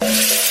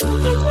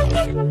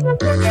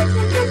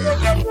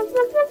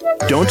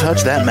Don't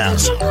touch that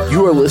mouse.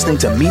 You are listening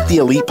to Meet the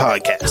Elite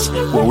Podcast,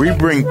 where we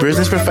bring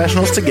business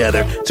professionals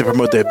together to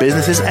promote their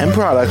businesses and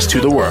products to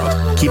the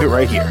world. Keep it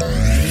right here.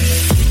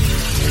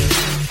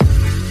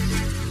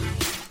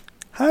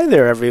 Hi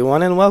there,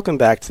 everyone, and welcome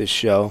back to the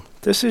show.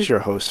 This is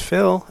your host,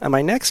 Phil, and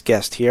my next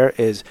guest here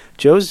is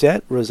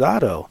Josette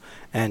Rosado,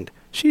 and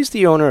she's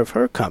the owner of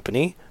her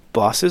company,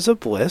 Bosses of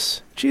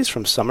Bliss. She's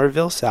from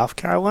Somerville, South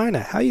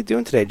Carolina. How are you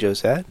doing today,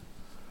 Josette?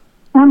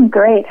 I'm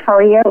great. How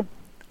are you?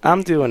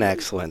 I'm doing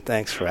excellent.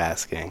 Thanks for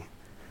asking.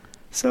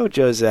 So,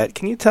 Josette,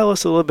 can you tell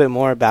us a little bit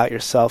more about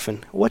yourself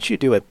and what you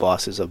do at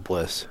Bosses of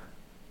Bliss?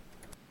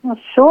 Well,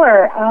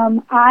 sure.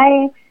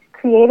 I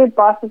created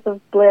Bosses of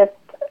Bliss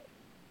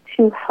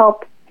to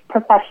help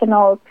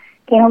professionals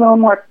gain a little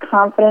more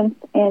confidence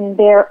in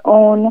their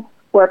own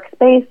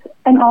workspace,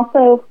 and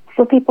also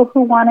for people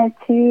who wanted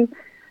to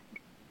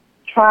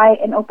try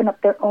and open up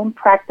their own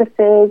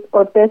practices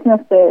or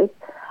businesses,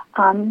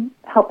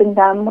 helping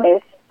them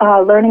with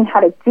learning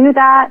how to do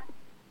that,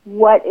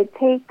 what it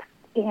takes,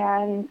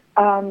 and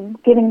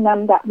giving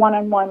them that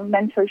one-on-one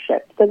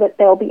mentorship so that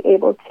they'll be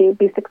able to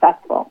be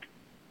successful.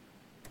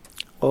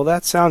 Well,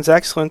 that sounds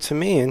excellent to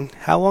me. And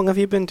how long have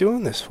you been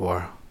doing this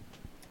for?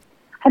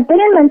 I've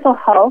been in mental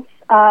health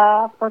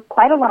for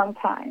quite a long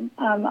time.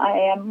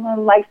 I am a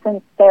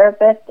licensed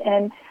therapist,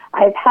 and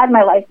I've had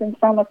my license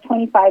for almost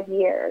 25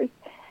 years.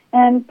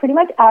 And pretty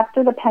much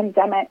after the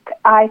pandemic,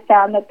 I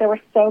found that there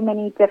were so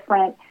many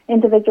different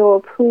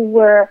individuals who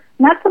were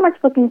not so much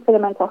looking for the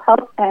mental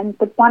health end,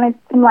 but wanted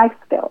some life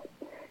skills.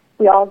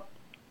 We all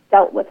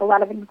dealt with a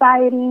lot of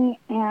anxiety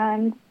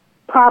and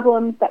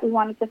problems that we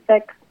wanted to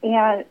fix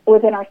and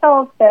within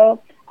ourselves.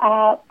 So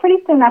pretty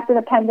soon after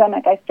the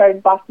pandemic, I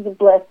started Bosses of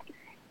Bliss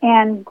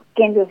and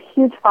gained a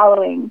huge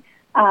following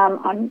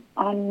on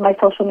my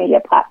social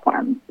media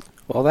platforms.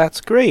 Well, that's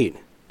great.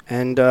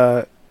 And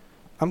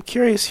I'm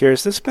curious here,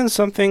 has this been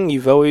something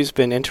you've always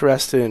been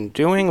interested in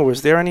doing, or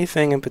was there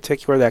anything in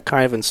particular that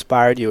kind of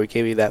inspired you or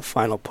gave you that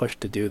final push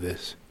to do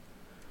this?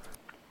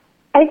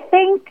 I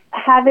think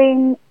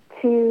having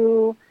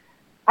to...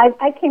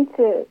 I came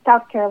to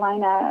South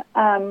Carolina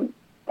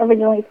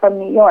originally from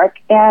New York,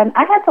 and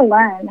I had to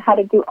learn how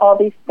to do all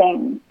these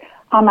things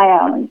on my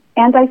own.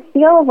 And I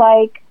feel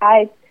like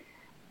I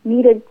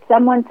needed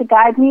someone to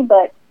guide me,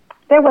 but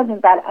there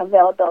wasn't that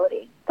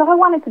availability. So I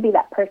wanted to be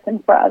that person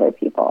for other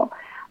people,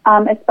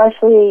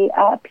 especially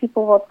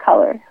people of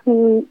color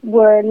who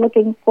were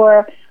looking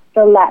for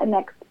the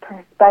Latinx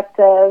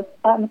perspective,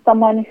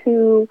 someone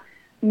who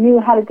knew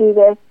how to do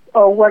this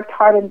or worked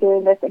hard in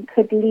doing this and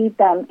could lead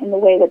them in the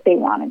way that they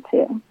wanted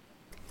to.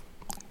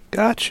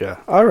 Gotcha.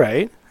 All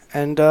right.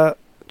 And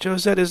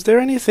Josette, is there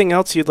anything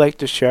else you'd like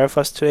to share with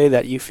us today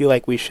that you feel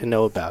like we should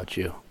know about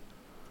you?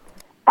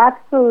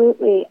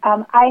 Absolutely.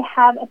 I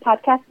have a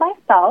podcast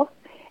myself.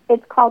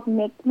 It's called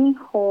Make Me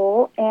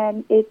Whole,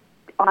 and it's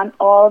on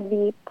all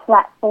the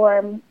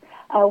platforms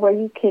where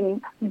you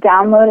can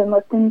download and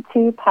listen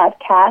to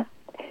podcasts.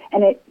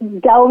 And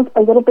it delves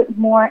a little bit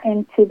more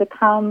into the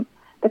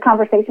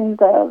conversations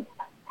of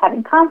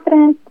having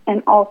confidence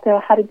and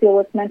also how to deal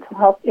with mental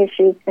health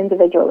issues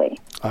individually.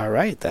 All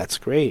right, that's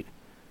great.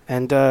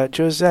 And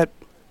Josette,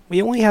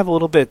 we only have a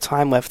little bit of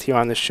time left here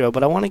on the show,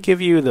 but I want to give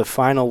you the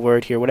final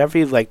word here, whatever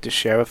you'd like to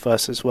share with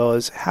us, as well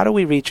as how do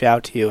we reach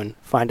out to you and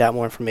find out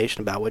more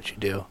information about what you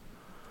do?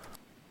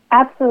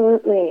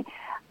 Absolutely.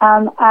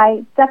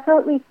 I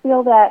definitely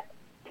feel that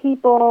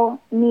people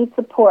need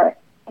support,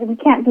 and we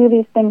can't do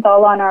these things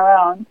all on our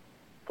own.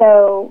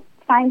 So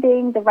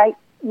finding the right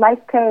life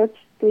coach,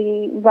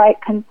 the right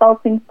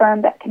consulting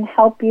firm that can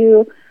help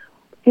you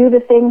do the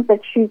things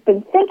that you've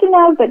been thinking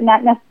of but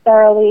not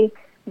necessarily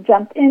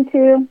jumped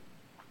into,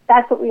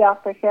 that's what we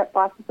offer here at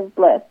Bosses of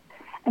Bliss.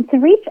 And to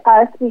reach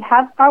us, we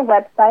have our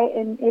website,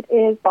 and it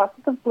is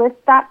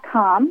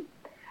bossesofbliss.com.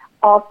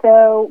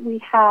 Also, we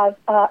have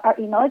our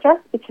email address,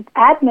 which is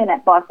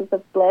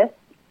admin@bossesofbliss.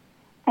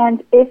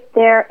 And if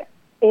there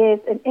is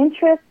an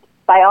interest,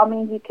 by all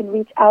means, you can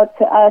reach out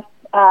to us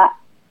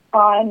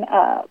on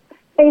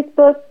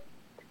Facebook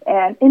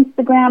and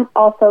Instagram.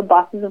 Also,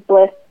 Bosses of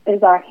Bliss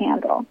is our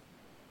handle.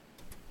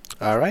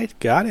 All right,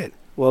 got it.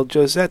 Well,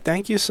 Josette,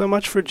 thank you so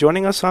much for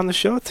joining us on the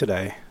show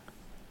today.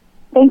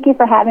 Thank you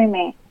for having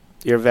me.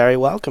 You're very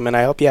welcome, and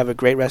I hope you have a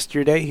great rest of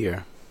your day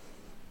here.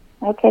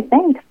 Okay,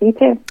 thanks. You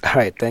too. All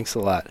right, thanks a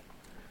lot.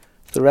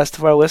 The rest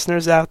of our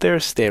listeners out there,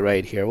 stay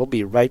right here. We'll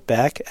be right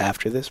back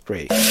after this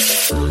break.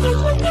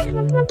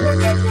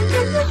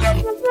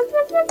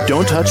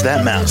 Don't touch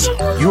that mouse.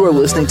 You are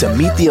listening to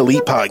Meet the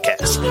Elite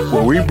Podcast,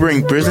 where we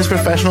bring business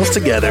professionals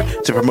together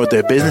to promote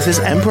their businesses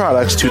and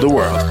products to the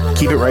world.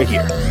 Keep it right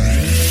here.